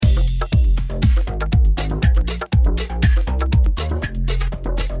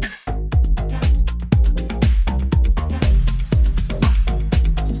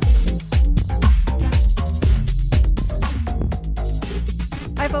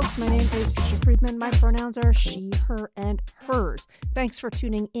folks. My name is Trisha Friedman. My pronouns are she, her, and hers. Thanks for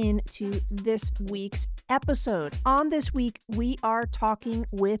tuning in to this week's episode. On this week, we are talking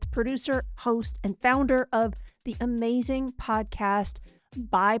with producer, host, and founder of the amazing podcast,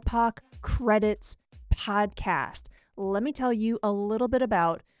 BIPOC Credits Podcast. Let me tell you a little bit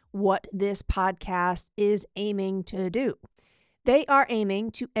about what this podcast is aiming to do. They are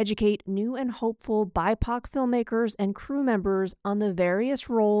aiming to educate new and hopeful BIPOC filmmakers and crew members on the various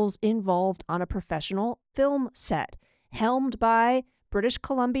roles involved on a professional film set. Helmed by British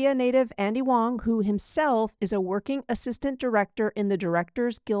Columbia native Andy Wong, who himself is a working assistant director in the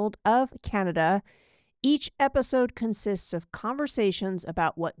Directors Guild of Canada. Each episode consists of conversations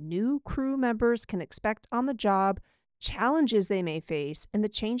about what new crew members can expect on the job, challenges they may face, and the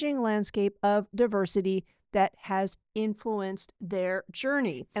changing landscape of diversity that has influenced their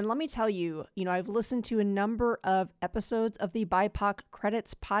journey. And let me tell you, I've listened to a number of episodes of the BIPOC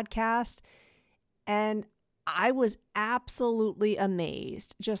Credits podcast, and I was absolutely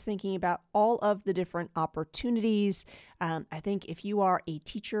amazed just thinking about all of the different opportunities. I think if you are a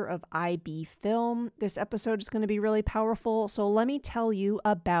teacher of IB film, this episode is going to be really powerful. So let me tell you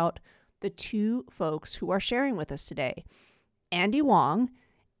about the two folks who are sharing with us today. Andy Wong.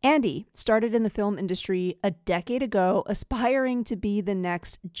 Andy started in the film industry a decade ago, aspiring to be the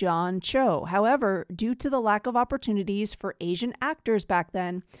next John Cho. However, due to the lack of opportunities for Asian actors back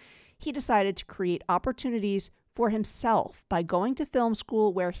then, he decided to create opportunities for himself by going to film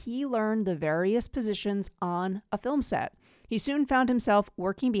school where he learned the various positions on a film set. He soon found himself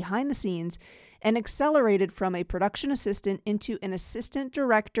working behind the scenes and accelerated from a production assistant into an assistant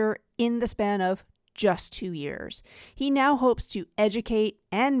director in the span of just 2 years. He now hopes to educate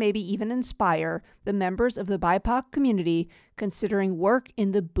and maybe even inspire the members of the BIPOC community considering work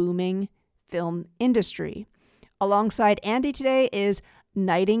in the booming film industry. Alongside Andy today is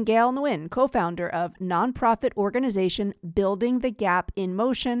Nightingale Nguyen, co-founder of nonprofit organization Building the Gap in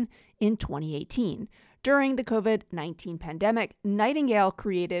Motion in 2018. During the COVID-19 pandemic, Nightingale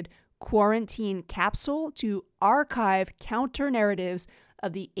created Quarantine Capsule to archive counter-narratives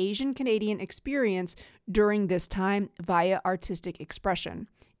of the Asian Canadian experience during this time via artistic expression.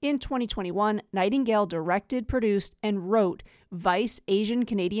 In 2021, Nightingale directed, produced, and wrote Vice Asian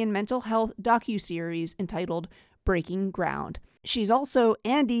Canadian mental health docuseries entitled Breaking Ground. She's also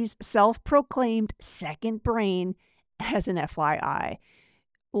Andy's self-proclaimed second brain, as an FYI.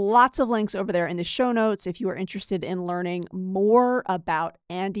 Lots of links over there in the show notes if you are interested in learning more about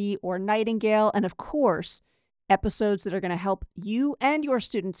Andy or Nightingale, and of course, episodes that are going to help you and your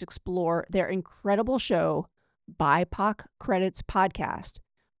students explore their incredible show, BIPOC Credits Podcast.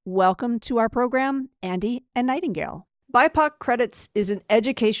 Welcome to our program, Andy and Nightingale. BIPOC Credits is an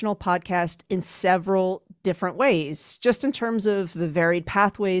educational podcast in several different ways. Just in terms of the varied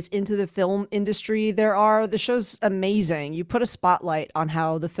pathways into the film industry, the show's amazing. You put a spotlight on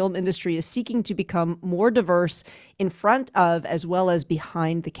how the film industry is seeking to become more diverse in front of as well as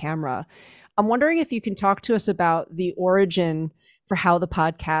behind the camera. I'm wondering if you can talk to us about the origin for how the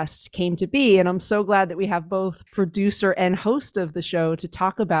podcast came to be. And I'm so glad that we have both producer and host of the show to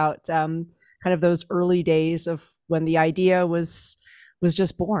talk about kind of those early days of when the idea was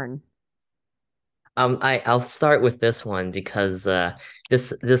just born. I'll start with this one because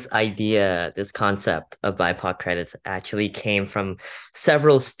this idea, this concept of BIPOC credits actually came from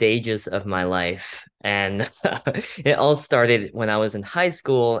several stages of my life. And it all started when I was in high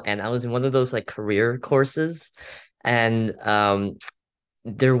school and I was in one of those like career courses. And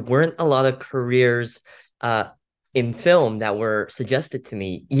there weren't a lot of careers in film that were suggested to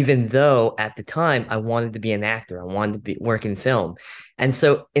me, even though at the time I wanted to be an actor. I wanted to work in film. And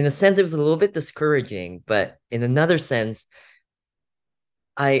so in a sense, it was a little bit discouraging, but in another sense,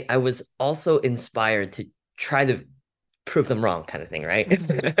 I was also inspired to try to prove them wrong kind of thing, right?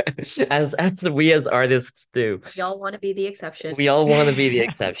 as we as artists do. We all want to be the exception. We all want to be the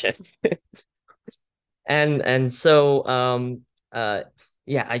exception. And so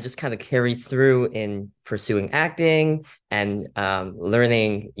yeah, I just kind of carried through in pursuing acting and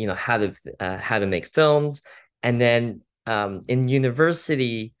learning, how to make films. And then in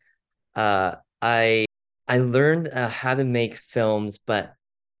university, I learned how to make films, but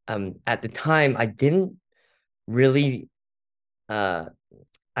at the time I didn't really like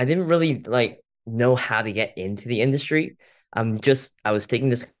know how to get into the industry. I was taking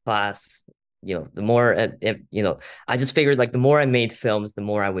this class. The more, I just figured like the more I made films, the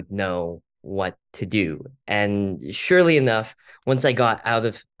more I would know what to do. And surely enough, once I got out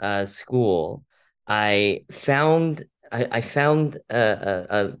of school, I found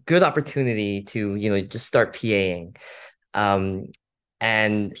a good opportunity to, just start PAing.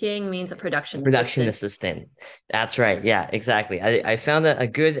 And PAing means a production production assistant. assistant. That's right. Yeah, exactly. I found a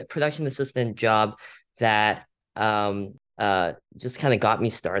good production assistant job that just kind of got me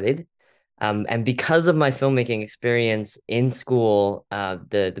started. And because of my filmmaking experience in school,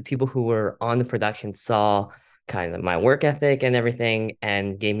 the people who were on the production saw kind of my work ethic and everything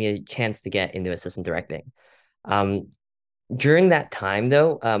and gave me a chance to get into assistant directing. Um, During that time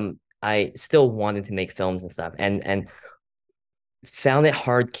though, I still wanted to make films and stuff and found it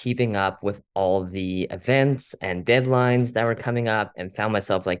hard keeping up with all the events and deadlines that were coming up and found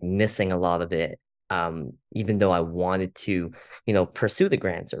myself like missing a lot of it. Even though I wanted to, pursue the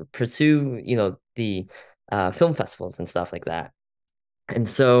grants or pursue, the film festivals and stuff like that. And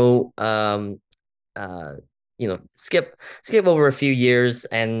so uh skip over a few years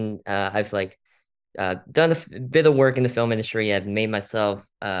and I've like done a bit of work in the film industry. I've made myself,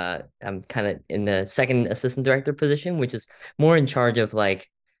 I'm kind of in the second assistant director position, which is more in charge of like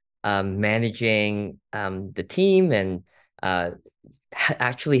managing the team and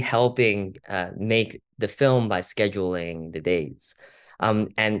actually helping make the film by scheduling the days.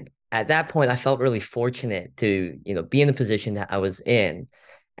 And at that point, I felt really fortunate to, be in the position that I was in.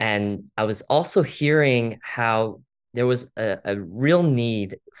 And I was also hearing how there was a real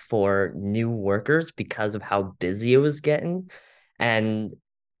need for new workers because of how busy it was getting. And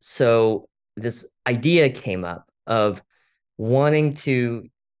so this idea came up of wanting to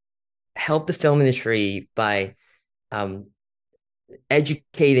help the film industry by um,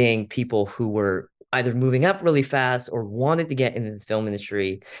 educating people who were either moving up really fast or wanted to get into the film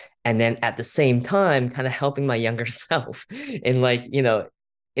industry. And then at the same time, kind of helping my younger self and like,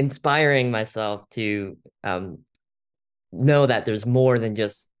 inspiring myself to know that there's more than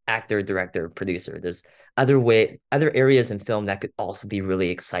just actor, director, producer. There's other areas in film that could also be really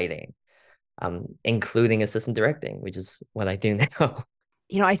exciting, including assistant directing, which is what I do now.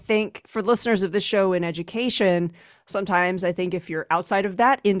 I think for listeners of the show in education, sometimes I think if you're outside of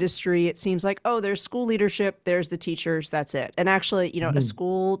that industry, it seems like, oh, there's school leadership, there's the teachers, that's it. And actually, a Mhm,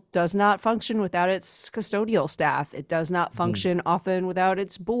 school does not function without its custodial staff. It does not mhm. function often without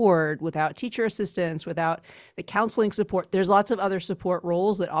its board, without teacher assistants, without the counseling support. There's lots of other support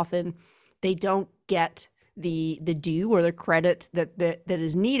roles that often they don't get the due or the credit that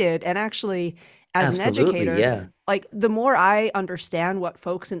is needed. And actually, as an Absolutely, educator, yeah. like the more I understand what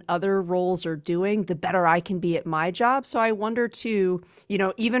folks in other roles are doing, the better I can be at my job. So I wonder too,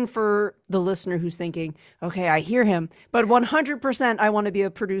 even for the listener who's thinking, okay, I hear him, but 100% I want to be a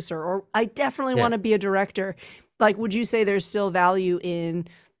producer or I definitely Yeah. want to be a director. Like, would you say there's still value in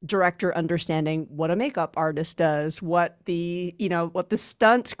director understanding what a makeup artist does, what the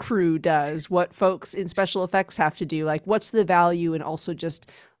stunt crew does, what folks in special effects have to do? Like, what's the value in also just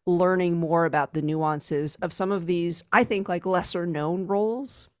learning more about the nuances of some of these, I think, like lesser known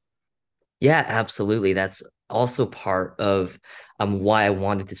roles? Yeah, absolutely. That's also part of why I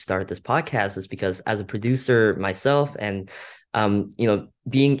wanted to start this podcast is because as a producer myself and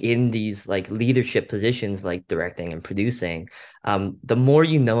being in these like leadership positions like directing and producing, the more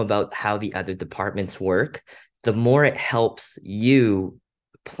you know about how the other departments work, the more it helps you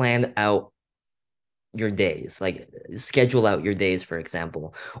plan out your days, like schedule out your days, for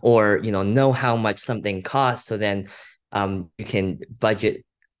example, or know how much something costs, so then you can budget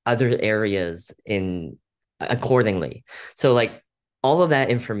other areas in accordingly. So like all of that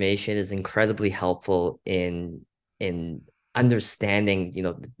information is incredibly helpful in understanding,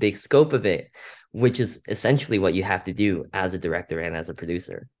 the big scope of it, which is essentially what you have to do as a director and as a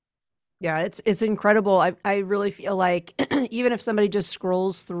producer. Yeah, it's incredible. I really feel like even if somebody just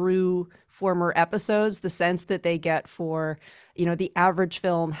scrolls through former episodes, the sense that they get for, the average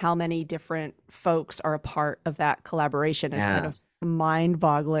film, how many different folks are a part of that collaboration is kind Yeah, of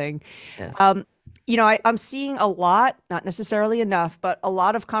mind-boggling. yeah, Um, I'm seeing a lot, not necessarily enough, but a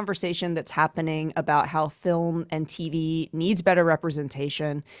lot of conversation that's happening about how film and TV needs better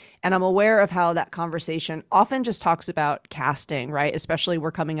representation. And I'm aware of how that conversation often just talks about casting, right? Especially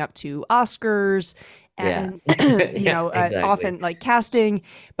we're coming up to Oscars yeah. and, Yeah, exactly. often like casting.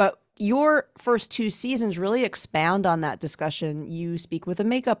 But your first two seasons really expand on that discussion. You speak with a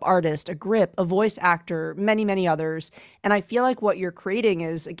makeup artist, a grip, a voice actor, many, many others. And I feel like what you're creating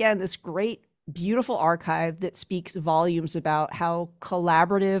is, again, this great beautiful archive that speaks volumes about how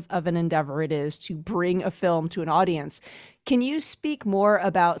collaborative of an endeavor it is to bring a film to an audience. Can you speak more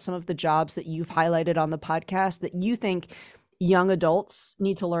about some of the jobs that you've highlighted on the podcast that you think young adults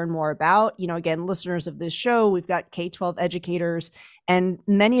need to learn more about? Again, listeners of this show, we've got K-12 educators, and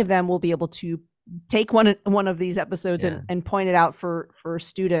many of them will be able to take one of these episodes Yeah. and point it out for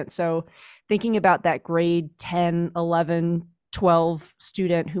students. So thinking about that grade 10, 11 12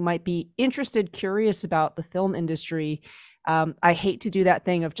 student who might be interested, curious about the film industry, I hate to do that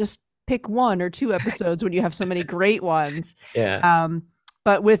thing of just pick one or two episodes when you have so many great ones. Yeah. Um,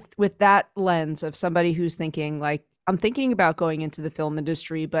 but with that lens of somebody who's thinking like, I'm thinking about going into the film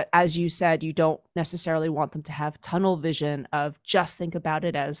industry, but as you said, you don't necessarily want them to have tunnel vision of just think about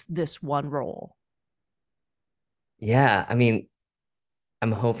it as this one role. Yeah, I mean,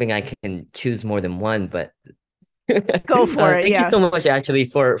 I'm hoping I can choose more than one, but Go for it. thank you so Yes. much actually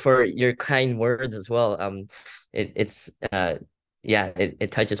for your kind words as well. It's yeah,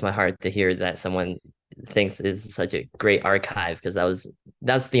 it touches my heart to hear that someone thinks is such a great archive because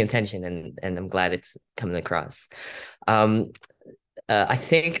that's the intention, and I'm glad it's coming across. Um, I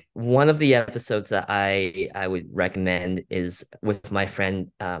think one of the episodes that I would recommend is with my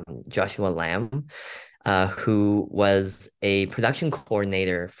friend Joshua Lamb, who was a production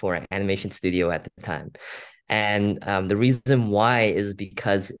coordinator for an animation studio at the time. And the reason why is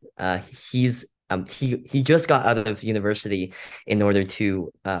because he just got out of university in order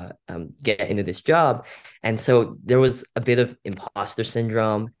to get into this job, and so there was a bit of imposter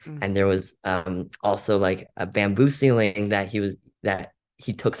syndrome, Mm. and there was also like a bamboo ceiling that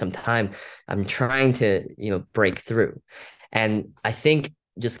he took some time trying to break through, and I think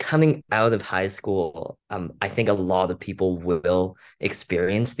just coming out of high school, I think a lot of people will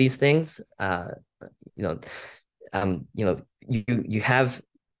experience these things. You know, you have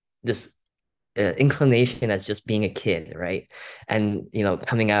this inclination as just being a kid, right? And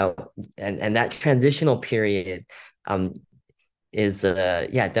coming out and that transitional period, um, is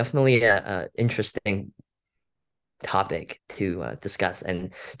yeah, definitely a interesting topic to discuss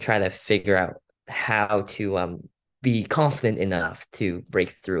and try to figure out how to be confident enough to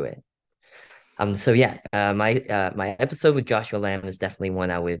break through it. So yeah, my episode with Joshua Lamb is definitely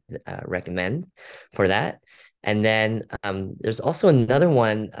one I would recommend for that. And then there's also another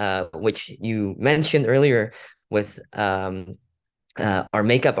one which you mentioned earlier with our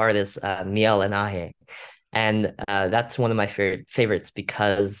makeup artist Miel and Ahe, and that's one of my favorites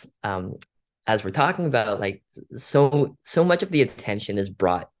because as we're talking about, like so much of the attention is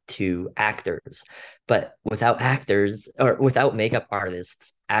brought to actors, but without actors or without makeup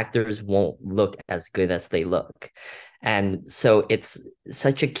artists, actors won't look as good as they look. And so it's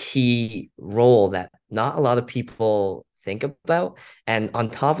such a key role that not a lot of people think about. And on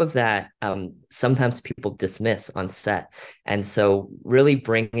top of that, sometimes people dismiss on set. And so really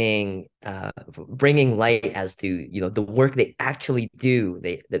bringing light as to the work they actually do,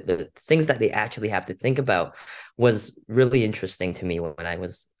 the things that they actually have to think about was really interesting to me when I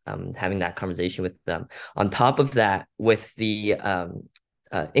was having that conversation with them. On top of that, with the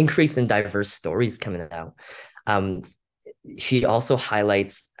increase in diverse stories coming out, um, she also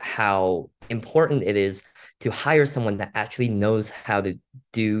highlights how important it is to hire someone that actually knows how to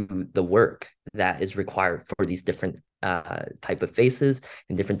do the work that is required for these different type of faces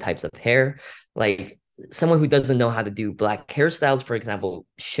and different types of hair. Like someone who doesn't know how to do black hairstyles, for example,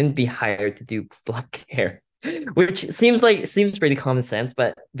 shouldn't be hired to do black hair. Which seems pretty common sense,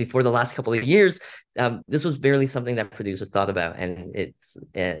 but before the last couple of years, this was barely something that producers thought about, and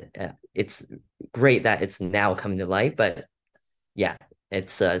it's great that it's now coming to light. But yeah,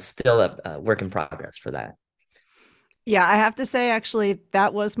 it's still a work in progress for that. Yeah, I have to say, actually,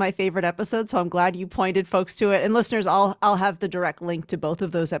 that was my favorite episode. So I'm glad you pointed folks to it. And listeners, I'll have the direct link to both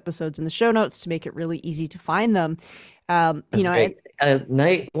of those episodes in the show notes to make it really easy to find them. That's And great.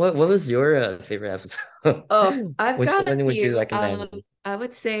 Night, what was your favorite episode? Oh, I've Which got a one would you few. recommend? I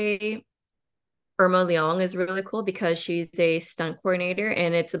would say Irma Leong is really cool because she's a stunt coordinator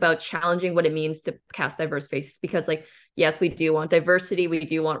and it's about challenging what it means to cast diverse faces. Because, like, yes, we do want diversity, we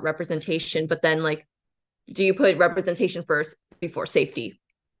do want representation, but then, like, do you put representation first before safety?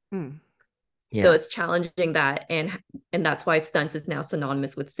 hmm. So Yeah, it's challenging that, and that's why stunts is now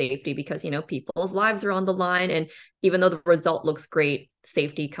synonymous with safety because people's lives are on the line, and even though the result looks great,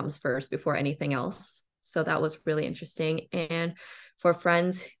 safety comes first before anything else. So that was really interesting. And for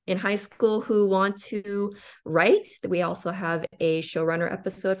friends in high school who want to write, we also have a showrunner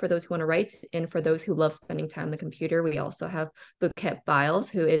episode for those who want to write, and for those who love spending time on the computer, we also have Bouquet Biles,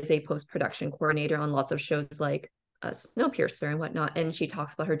 who is a post-production coordinator on lots of shows like Snowpiercer and whatnot, and she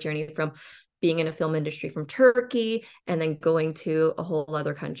talks about her journey from being in a film industry from Turkey and then going to a whole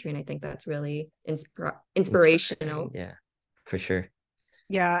other country. And I think that's really inspirational. yeah, for sure.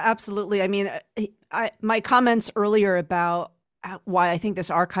 Yeah, absolutely. I mean, my comments earlier about why I think this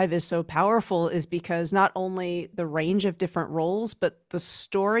archive is so powerful is because not only the range of different roles, but the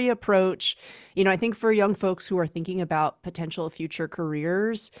story approach. I think for young folks who are thinking about potential future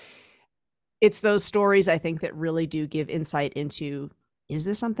careers, it's those stories I think that really do give insight into, is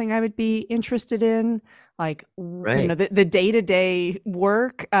this something I would be interested in? Like, Right. the day-to-day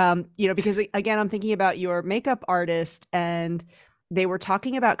work, because again, I'm thinking about your makeup artist, and they were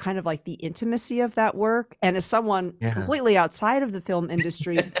talking about kind of like the intimacy of that work. And as someone Yeah. completely outside of the film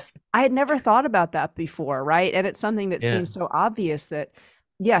industry, I had never thought about that before, right? And it's something that Yeah. seems so obvious that,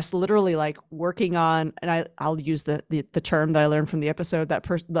 yes, literally like working on, and I'll use the term that I learned from the episode, that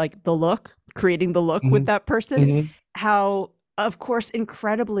person, like the look, creating the look with Hmm. that person, Hmm. how, of course,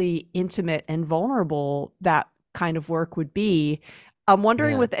 incredibly intimate and vulnerable that kind of work would be. I'm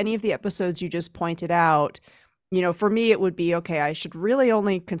wondering, Yeah. with any of the episodes you just pointed out, for me, it would be, okay, I should really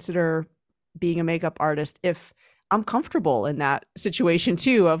only consider being a makeup artist if I'm comfortable in that situation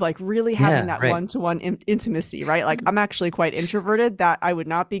too, of like really having Yeah. that Right. one-to-one intimacy, right? Like, I'm actually quite introverted, that I would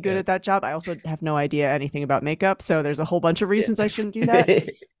not be good Yeah. at that job. I also have no idea anything about makeup, so there's a whole bunch of reasons I shouldn't do that. Yeah.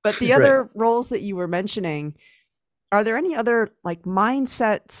 But the Right. other roles that you were mentioning, are there any other like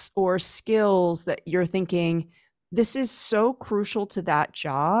mindsets or skills that you're thinking, this is so crucial to that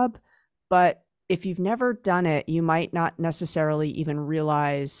job, but if you've never done it, you might not necessarily even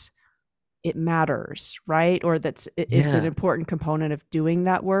realize it matters, right? Or it's an Yeah. important component of doing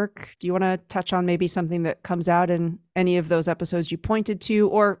that work. Do you want to touch on maybe something that comes out in any of those episodes you pointed to,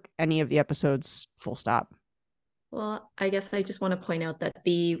 or any of the episodes full stop? Well, I guess I just want to point out that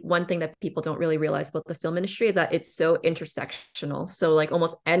the one thing that people don't really realize about the film industry is that it's so intersectional. So, like,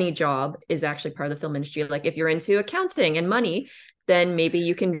 almost any job is actually part of the film industry. Like, if you're into accounting and money, then maybe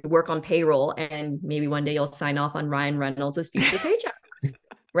you can work on payroll, and maybe one day you'll sign off on Ryan Reynolds' future paychecks,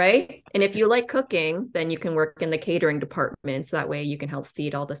 right? And if you like cooking, then you can work in the catering department. So that way you can help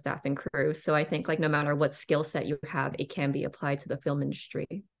feed all the staff and crew. So I think, like, no matter what skill set you have, it can be applied to the film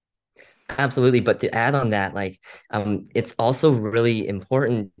industry. Absolutely. But to add on that, like, it's also really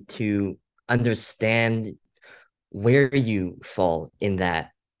important to understand where you fall in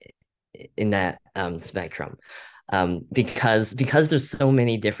that spectrum. Because there's so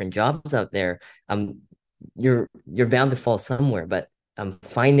many different jobs out there, you're bound to fall somewhere, but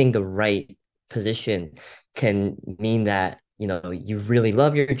finding the right position can mean that you really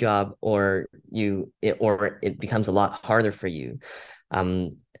love your job, or it becomes a lot harder for you.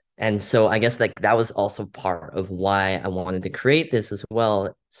 Um, and so I guess like that was also part of why I wanted to create this as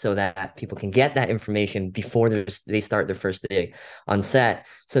well, so that people can get that information before they start their first day on set,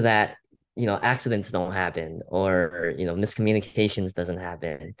 so that accidents don't happen, or miscommunications doesn't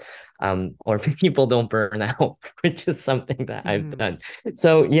happen, or people don't burn out, which is something that I've Mhm. done.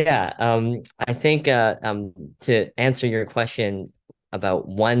 So yeah, I think to answer your question about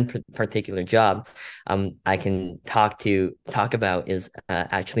one particular job, I can talk about is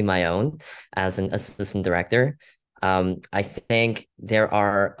actually my own as an assistant director. I think there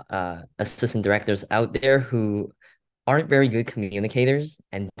are assistant directors out there who aren't very good communicators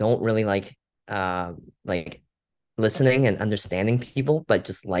and don't really like listening and understanding people, but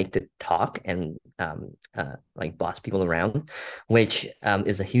just like to talk and like boss people around, which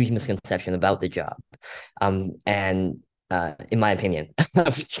is a huge misconception about the job. And in my opinion,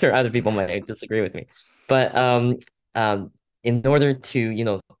 I'm sure other people might disagree with me, but um, in order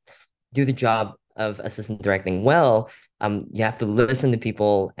to do the job of assistant directing well, you have to listen to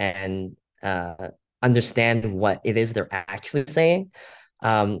people and understand what it is they're actually saying,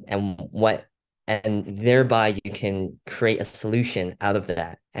 and thereby you can create a solution out of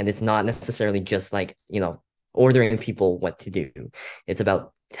that. And it's not necessarily just like, ordering people what to do. It's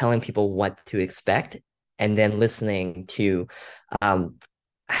about telling people what to expect and then listening to um,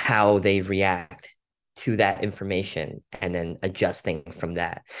 how they react to that information and then adjusting from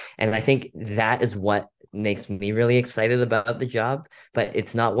that. And I think that is what makes me really excited about the job, but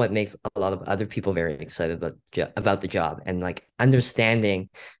it's not what makes a lot of other people very excited about the job. And like understanding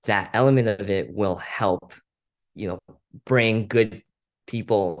that element of it will help, you know, bring good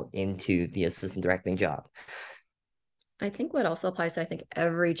people into the assistant directing job. I think what also applies to, I think,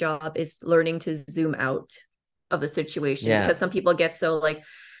 every job is learning to zoom out of a situation, Yeah. because some people get so like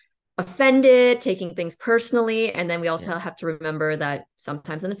offended, taking things personally. And then we Yeah. also have to remember that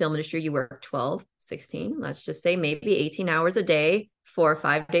sometimes in the film industry, you work 12, 16, let's just say maybe 18 hours a day, 4 or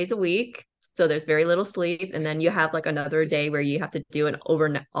 5 days a week. So there's very little sleep. And then you have like another day where you have to do an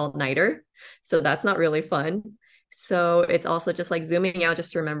all-nighter. So that's not really fun. So it's also just like zooming out,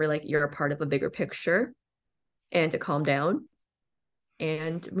 just to remember like you're a part of a bigger picture, and to calm down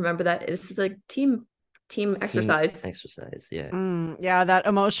and remember that this is a team Team exercise. exercise, yeah. Yeah, that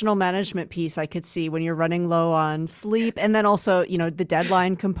emotional management piece I could see when you're running low on sleep. And then also, the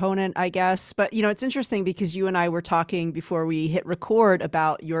deadline component, I guess. But, it's interesting because you and I were talking before we hit record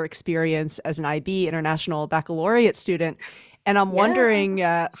about your experience as an IB International Baccalaureate student. And I'm Yeah. wondering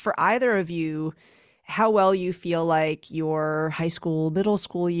for either of you, how well you feel like your high school, middle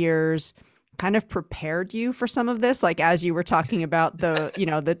school years kind of prepared you for some of this. Like as you were talking about the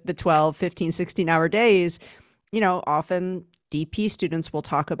 12, 15, 16-hour days, often DP students will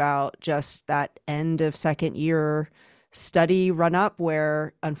talk about just that end of second year study run up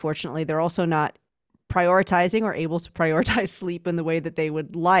where unfortunately they're also not prioritizing or able to prioritize sleep in the way that they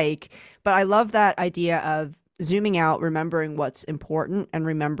would like. But I love that idea of zooming out, remembering what's important and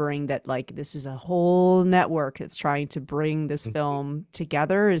remembering that like this is a whole network that's trying to bring this film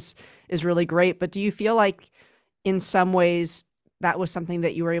together is really great. But do you feel like in some ways that was something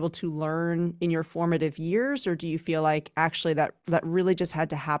that you were able to learn in your formative years, or do you feel like actually that really just had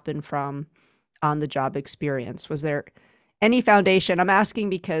to happen from on the job experience? Was there any foundation? I'm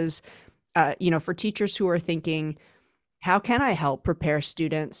asking because for teachers who are thinking, how can I help prepare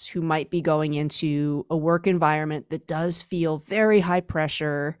students who might be going into a work environment that does feel very high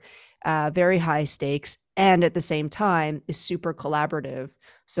pressure, very high stakes, and at the same time is super collaborative?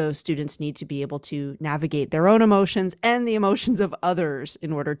 So students need to be able to navigate their own emotions and the emotions of others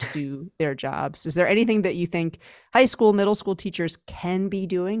in order to do their jobs. Is there anything that you think high school, middle school teachers can be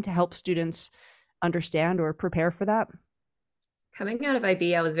doing to help students understand or prepare for that? Coming out of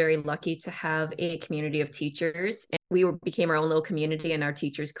IB, I was very lucky to have a community of teachers. And became our own little community, and our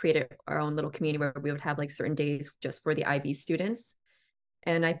teachers created our own little community where we would have like certain days just for the IB students.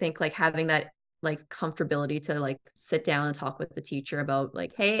 And I think like having that like comfortability to like sit down and talk with the teacher about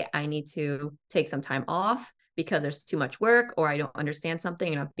like, hey, I need to take some time off because there's too much work, or I don't understand something,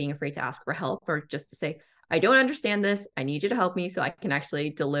 and not being afraid to ask for help, or just to say, I don't understand this. I need you to help me so I can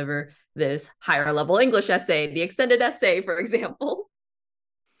actually deliver this higher level English essay, the extended essay, for example.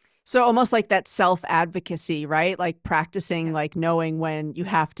 So almost like that self-advocacy, right? Like practicing, like knowing when you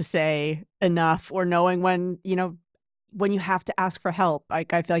have to say enough or knowing when you have to ask for help.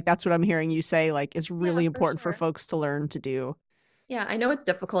 Like I feel like that's what I'm hearing you say, like is Yeah, really for important for sure. folks to learn to do. Yeah, I know it's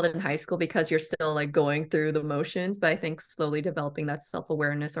difficult in high school because you're still like going through the motions, but I think slowly developing that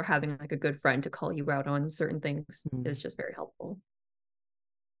self-awareness or having like a good friend to call you out on certain things is just very helpful.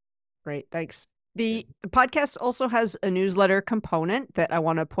 Great, thanks. The podcast also has a newsletter component that I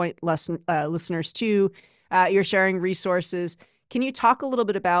want to point listeners to. You're sharing resources. Can you talk a little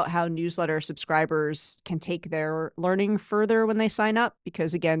bit about how newsletter subscribers can take their learning further when they sign up?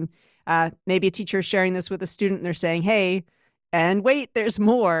 Because again, maybe a teacher is sharing this with a student and they're saying, hey, and wait, there's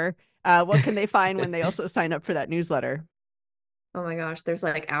more. What can they find when they also sign up for that newsletter? Oh my gosh, there's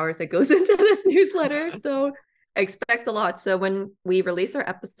like hours that goes into this newsletter. So expect a lot. So when we release our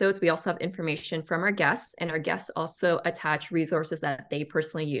episodes, we also have information from our guests, and our guests also attach resources that they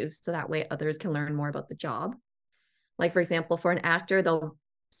personally use. So that way others can learn more about the job. Like, for example, for an actor, they'll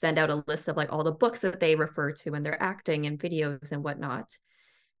send out a list of like all the books that they refer to when they're acting and videos and whatnot.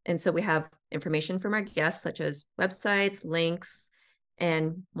 And so we have information from our guests, such as websites, links,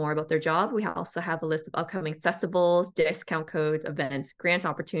 and more about their job. We also have a list of upcoming festivals, discount codes, events, grant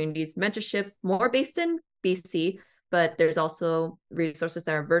opportunities, mentorships, more based in BC, but there's also resources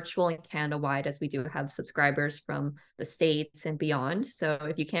that are virtual and Canada-wide, as we do have subscribers from the States and beyond. So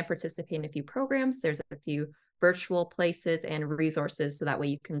if you can't participate in a few programs, there's a few virtual places and resources, so that way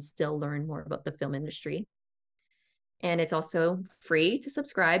you can still learn more about the film industry. And it's also free to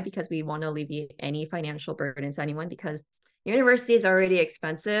subscribe because we want to alleviate any financial burdens to anyone, because university is already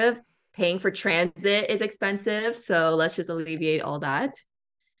expensive. Paying for transit is expensive. So let's just alleviate all that.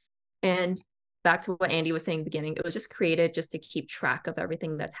 And back to what Andy was saying in the beginning, it was just created just to keep track of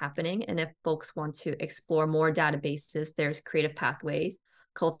everything that's happening. And if folks want to explore more databases, there's Creative Pathways,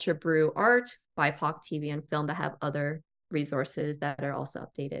 Culture Brew Art, BIPOC TV and Film that have other resources that are also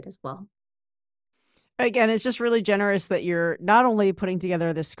updated as well. Again, it's just really generous that you're not only putting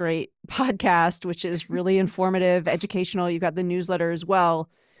together this great podcast, which is really informative, educational, you've got the newsletter as well.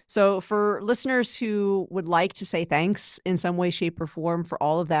 So for listeners who would like to say thanks in some way, shape, or form for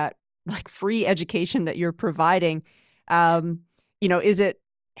all of that like free education that you're providing, is it,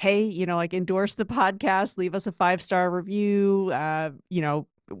 hey, like endorse the podcast, leave us a 5-star review,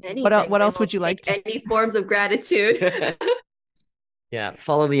 Anything. what I else will would you like take to? any forms of gratitude. Yeah,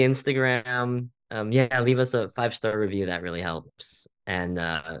 follow the Instagram. Yeah, leave us a 5-star review. That really helps. And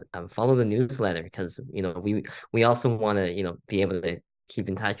follow the newsletter because we also want to be able to keep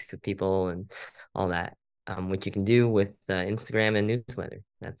in touch with people and all that. Which you can do with Instagram and newsletter.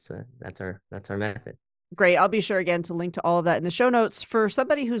 That's our method. Great. I'll be sure again to link to all of that in the show notes. For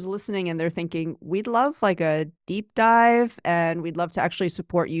somebody who's listening and they're thinking, we'd love like a deep dive and we'd love to actually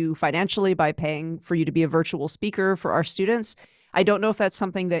support you financially by paying for you to be a virtual speaker for our students. I don't know if that's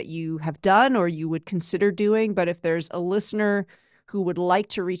something that you have done or you would consider doing, but if there's a listener who would like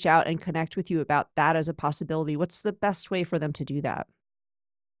to reach out and connect with you about that as a possibility, what's the best way for them to do that?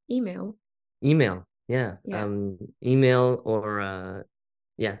 Email. Yeah. Email or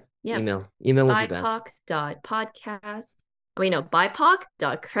email would be best.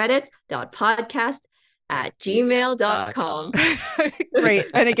 BIPOC.podcast@gmail.com. Great.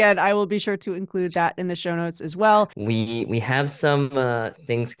 And again, I will be sure to include that in the show notes as well. We have some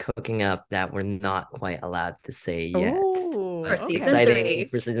things cooking up that we're not quite allowed to say yet. Oh, For season Exciting 3.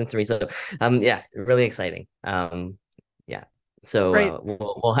 for season 3. So really exciting. So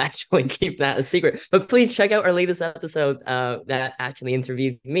we'll actually keep that a secret. But please check out our latest episode that actually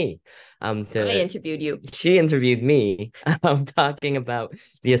interviewed me. I interviewed you. She interviewed me talking about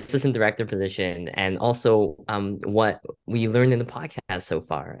the assistant director position and also what we learned in the podcast so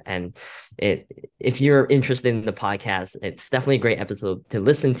far. And if you're interested in the podcast, it's definitely a great episode to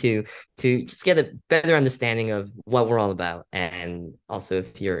listen to just get a better understanding of what we're all about. And also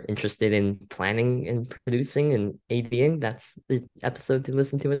if you're interested in planning and producing and ADing, that's the episode to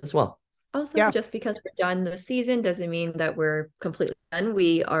listen to as well. Also, just because we're done this season doesn't mean that we're completely done.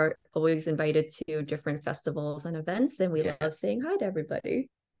 We are always invited to different festivals and events, and we love saying hi to everybody.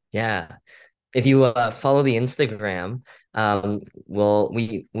 Yeah. If you follow the Instagram,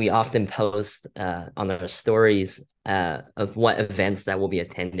 we often post on our stories of what events that we'll be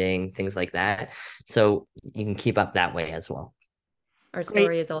attending, things like that. So you can keep up that way as well. Our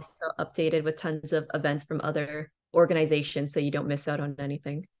story is also updated with tons of events from other organizations, so you don't miss out on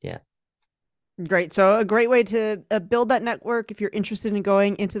anything. Yeah. Great. So a great way to build that network if you're interested in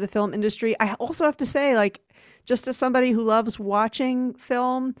going into the film industry. I also have to say, like, just as somebody who loves watching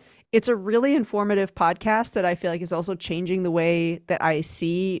film, it's a really informative podcast that I feel like is also changing the way that I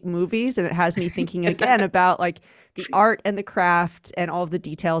see movies. And it has me thinking again about like the art and the craft and all of the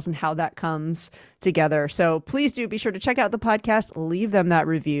details and how that comes together. So please do be sure to check out the podcast, leave them that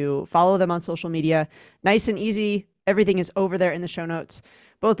review, follow them on social media. Nice and easy. Everything is over there in the show notes.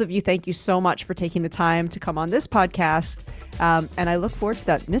 Both of you, thank you so much for taking the time to come on this podcast. And I look forward to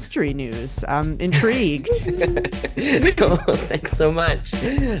that mystery news. I'm intrigued. Thanks so much.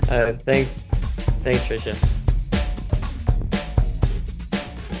 Thanks, Trisha.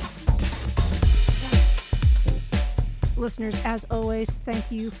 Listeners, as always,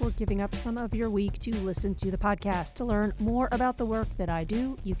 thank you for giving up some of your week to listen to the podcast. To learn more about the work that I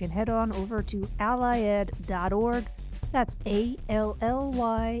do, you can head on over to allyed.org. That's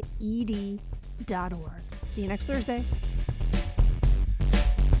ALLYED.org. See you next Thursday.